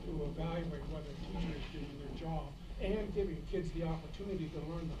to evaluate whether a teacher is doing their job and giving kids the opportunity to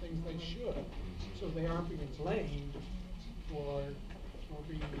learn the things they should, so they aren't being blamed for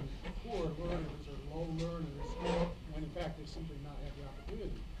being poor learners or low learners, when in fact they simply not have the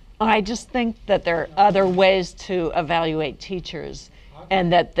opportunity? I just think that there are other ways to evaluate teachers,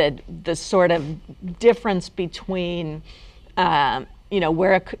 and that the sort of difference between you know,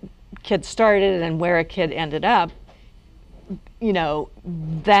 where a kid started and where a kid ended up, you know,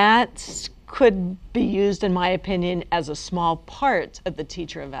 that could be used, in my opinion, as a small part of the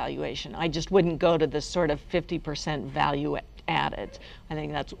teacher evaluation. I just wouldn't go to this sort of 50% value added. I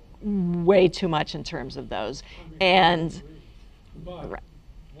think that's way too much in terms of those. And but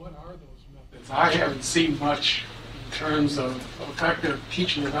what are those methods? I haven't seen much in terms of effective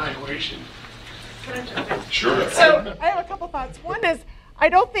teaching evaluation. Sure. So I have a couple thoughts. One is, I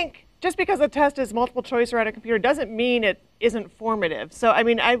don't think just because a test is multiple choice or on a computer doesn't mean it isn't formative. So I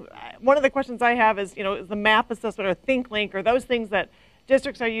mean, one of the questions I have is, you know, is the MAP assessment or ThinkLink or those things that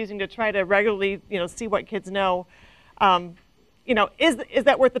districts are using to try to regularly, you know, see what kids know. You know, is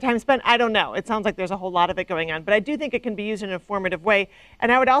that worth the time spent? I don't know. It sounds like there's a whole lot of it going on, but I do think it can be used in an informative way.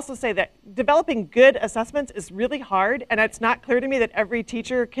 And I would also say that developing good assessments is really hard, and it's not clear to me that every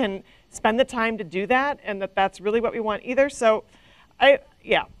teacher can spend the time to do that, and that that's really what we want either. So,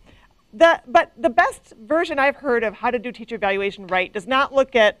 yeah. But the best version I've heard of how to do teacher evaluation right does not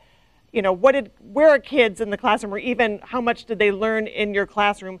look at, you know, where are kids in the classroom, or even how much did they learn in your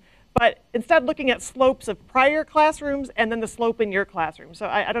classroom, but instead looking at slopes of prior classrooms and then the slope in your classroom. So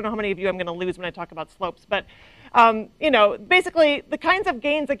I don't know how many of you I'm going to lose when I talk about slopes, but you know, basically the kinds of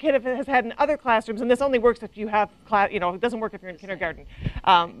gains a kid has had in other classrooms, and this only works if you have class, you know, it doesn't work if you're in kindergarten.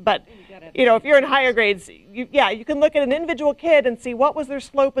 But you know, if you're in higher grades, you can look at an individual kid and see what was their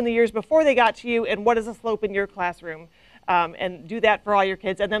slope in the years before they got to you, and what is the slope in your classroom. And do that for all your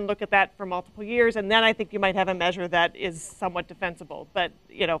kids, and then look at that for multiple years, and then I think you might have a measure that is somewhat defensible. But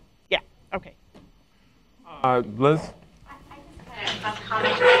you know, yeah, okay. Liz? I just had a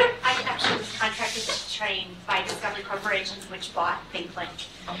comment. I actually was contracted to train by Discovery Corporations, which bought ThinkLink.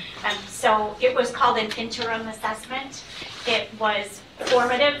 So it was called an interim assessment. It was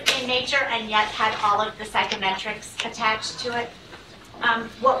formative in nature and yet had all of the psychometrics attached to it.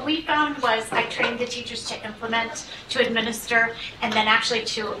 What we found was I trained the teachers to implement, to administer, and then actually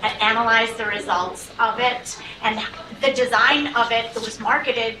to analyze the results of it. And the design of it was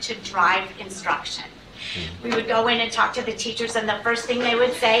marketed to drive instruction. We would go in and talk to the teachers, and the first thing they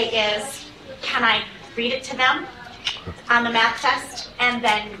would say is, can I read it to them on the math test? And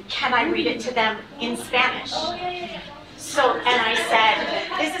then, can I read it to them in Spanish? So, and I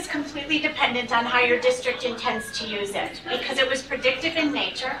said, this is completely dependent on how your district intends to use it, because it was predictive in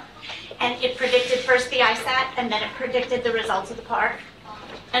nature, and it predicted first the ISAT, and then it predicted the results of the park.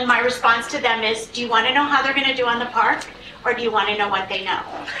 And my response to them is, do you want to know how they're going to do on the park, or do you want to know what they know?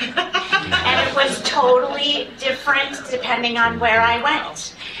 And it was totally different depending on where I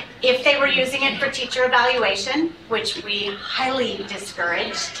went. If they were using it for teacher evaluation, which we highly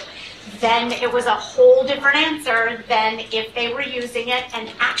discouraged, then it was a whole different answer than if they were using it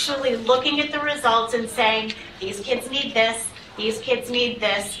and actually looking at the results and saying, these kids need this, these kids need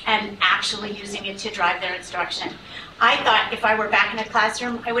this, and actually using it to drive their instruction. I thought if I were back in a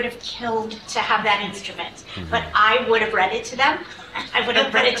classroom, I would have killed to have that instrument. But I would have read it to them. I would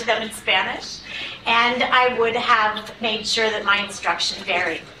have read it to them in Spanish. And I would have made sure that my instruction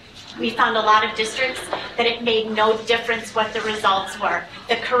varied. We found a lot of districts that it made no difference what the results were.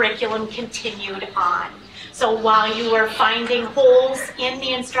 The curriculum continued on. So while you were finding holes in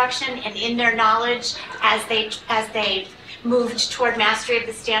the instruction and in their knowledge as they moved toward mastery of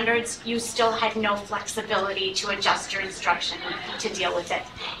the standards, you still had no flexibility to adjust your instruction to deal with it.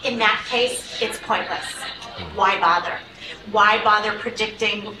 In that case, it's pointless. Why bother? Why bother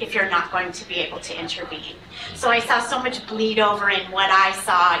predicting if you're not going to be able to intervene? So I saw so much bleed over in what I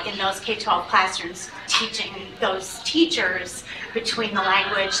saw in those K-12 classrooms, teaching those teachers between the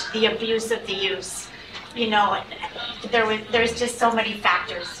language, the abuse of the use. You know, there's just so many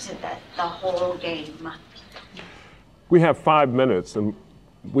factors to the whole game. We have 5 minutes, and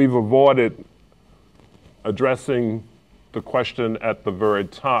we've avoided addressing the question at the very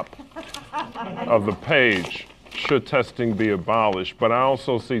top of the page, should testing be abolished? But I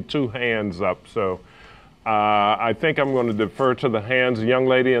also see 2 hands up, so I think I'm going to defer to the hands, the young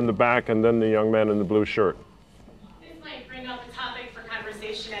lady in the back and then the young man in the blue shirt. This might bring up a topic for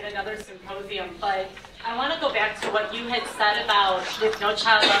conversation at another symposium, but I want to go back to what you had said about with No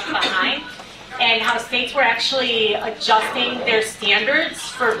Child Left Behind, and how states were actually adjusting their standards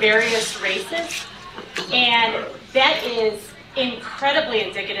for various races. And that is incredibly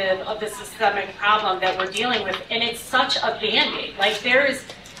indicative of the systemic problem that we're dealing with. And it's such a Band-Aid. Like, there's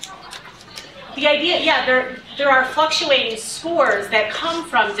the idea, yeah, there are fluctuating scores that come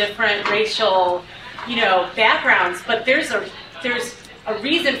from different racial, backgrounds, but there's a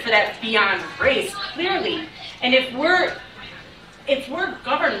reason for that beyond race, clearly. And if we're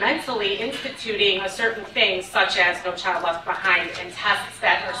governmentally instituting a certain thing, such as No Child Left Behind and tests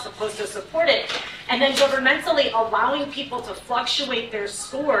that are supposed to support it, and then governmentally allowing people to fluctuate their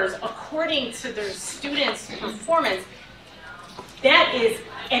scores according to their students' performance, that is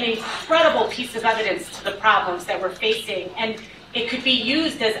an incredible piece of evidence to the problems that we're facing. And it could be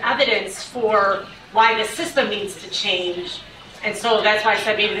used as evidence for why the system needs to change. And so that's why I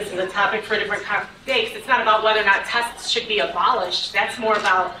said maybe this is a topic for a different conversation. It's not about whether or not tests should be abolished. That's more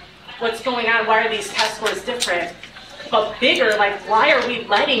about what's going on. Why are these test scores different? But bigger, like, why are we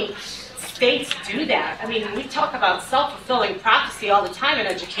letting states do that? I mean, we talk about self-fulfilling prophecy all the time in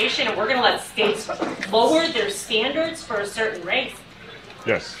education, and we're going to let states lower their standards for a certain race.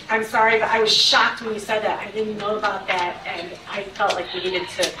 Yes. I'm sorry, but I was shocked when you said that. I didn't know about that, and I felt like we needed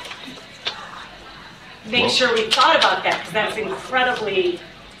to make sure we thought about that, because that's incredibly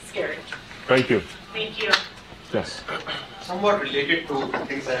scary. Thank you. Thank you. Yes. Somewhat related to the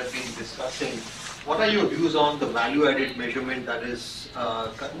things I have been discussing, what are your views on the value-added measurement that is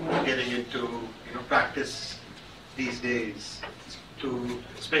getting into practice these days,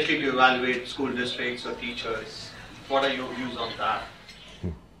 especially to evaluate school districts or teachers? What are your views on that?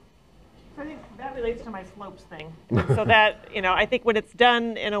 I think that relates to my slopes thing. So that, I think when it's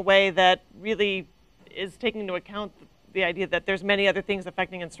done in a way that really is taking into account the idea that there's many other things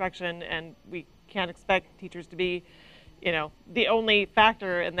affecting instruction, and we can't expect teachers to be, the only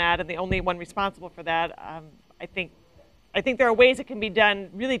factor in that and the only one responsible for that. I think there are ways it can be done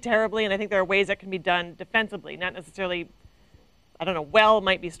really terribly, and I think there are ways that can be done defensively, not necessarily, well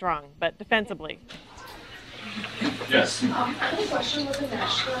might be strong, but defensively. Yes. I have a question with the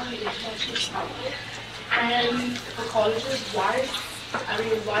national and international standard, and for colleges, why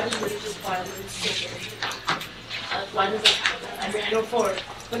does weighted requirements so important? Why does that happen? I mean, I know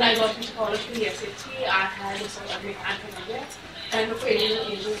when I got into college for the SAT, I had a certain level, and for Indian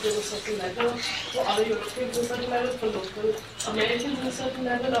and Asians, there was a certain level, for other Europeans, there was a certain level, for local Americans, there was a certain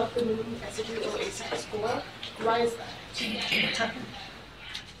level of the minimum SAT or ACT score. Why is that?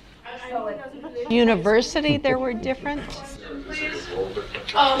 University, there were different?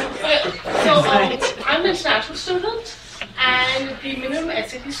 I'm an international student, and the minimum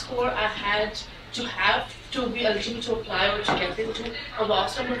SAT score I had to have to be eligible to apply or to get into a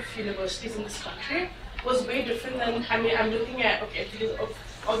vast number of universities in this country was way different than, I mean, I'm looking at, okay, these are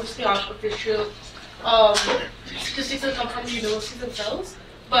obviously artificial statistics that come from the universities themselves,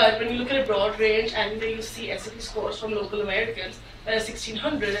 but when you look at a broad range and you see SAT scores from local Americans that are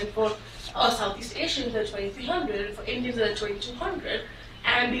 1600, and for Southeast Asians that are 2300, and for Indians that are 2200,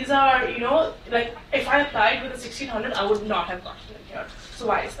 and these are, you know, like if I applied with a 1600, I would not have gotten it here. So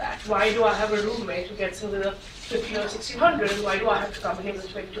why is that? Why do I have a roommate who gets in with a 50 or 1600, and why do I have to come in with a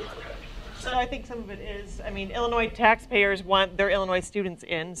 2200? So I think some of it is, I mean, Illinois taxpayers want their Illinois students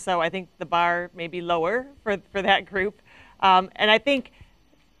in, so I think the bar may be lower for that group. And I think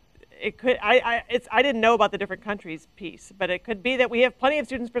it could, I didn't know about the different countries piece, but it could be that we have plenty of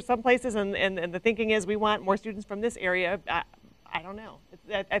students for some places, and the thinking is we want more students from this area. I don't know.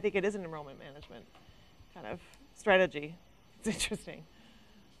 I think it is an enrollment management kind of strategy. It's interesting.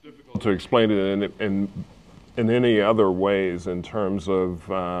 It's difficult to explain it in any other ways in terms of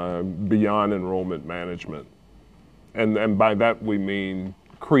beyond enrollment management. And by that we mean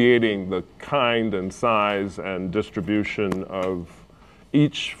creating the kind and size and distribution of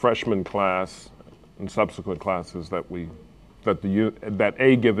each freshman class and subsequent classes that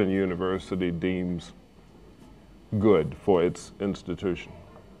a given university deems good for its institution.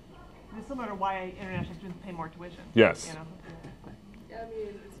 It's similar to why international students pay more tuition. Yes. You know? I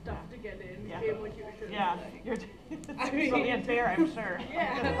mean, it's tough to get in, Yeah. pay more tuition. Yeah, it's really unfair, I'm sure.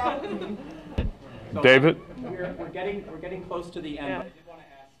 Yeah. So, David? We're getting close to the end, Yeah. but I did want to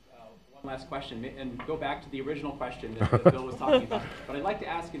ask one last question and go back to the original question that Bill was talking about. But I'd like to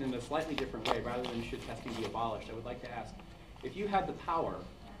ask it in a slightly different way. Rather than should testing be abolished, I would like to ask, if you had the power,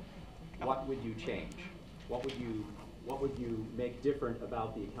 what would you change? What would you make different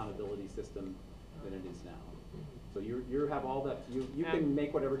about the accountability system than it is now? So you have all that, you can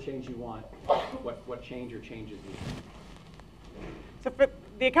make whatever change you want. What change or changes you want? So for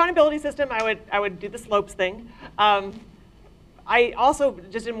the accountability system, I would do the slopes thing. I also,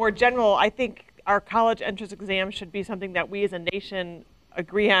 just in more general, I think our college entrance exams should be something that we as a nation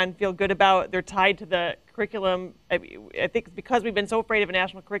agree on, feel good about. They're tied to the curriculum. I think because we've been so afraid of a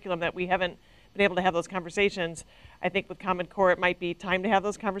national curriculum that we haven't been able to have those conversations. I think with Common Core, it might be time to have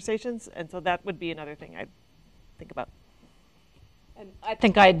those conversations, and so that would be another thing I'd think about. And I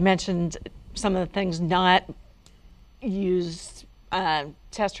think I had mentioned some of the things not use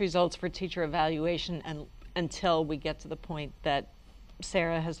test results for teacher evaluation until we get to the point that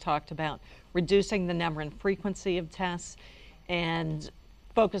Sarah has talked about, reducing the number and frequency of tests, and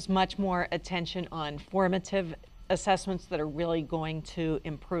focus much more attention on formative assessments that are really going to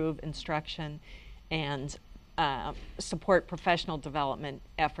improve instruction and support professional development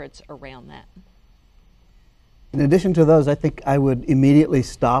efforts around that. In addition to those, I think I would immediately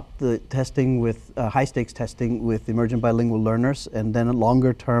stop the testing with high-stakes testing with emergent bilingual learners, and then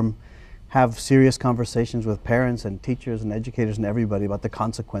longer term have serious conversations with parents and teachers and educators and everybody about the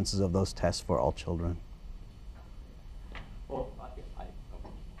consequences of those tests for all children. Well,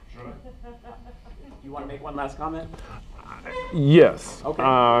 you want to make one last comment? Yes. Okay.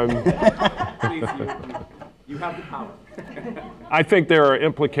 Please, you have the power. I think there are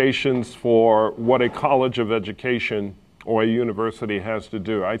implications for what a college of education or a university has to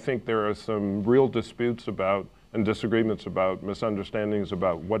do. I think there are some real disputes about and disagreements about, misunderstandings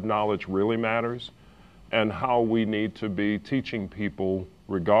about what knowledge really matters and how we need to be teaching people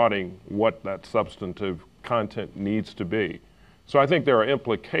regarding what that substantive content needs to be. So I think there are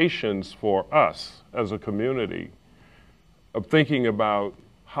implications for us as a community of thinking about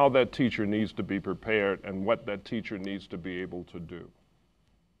how that teacher needs to be prepared and what that teacher needs to be able to do.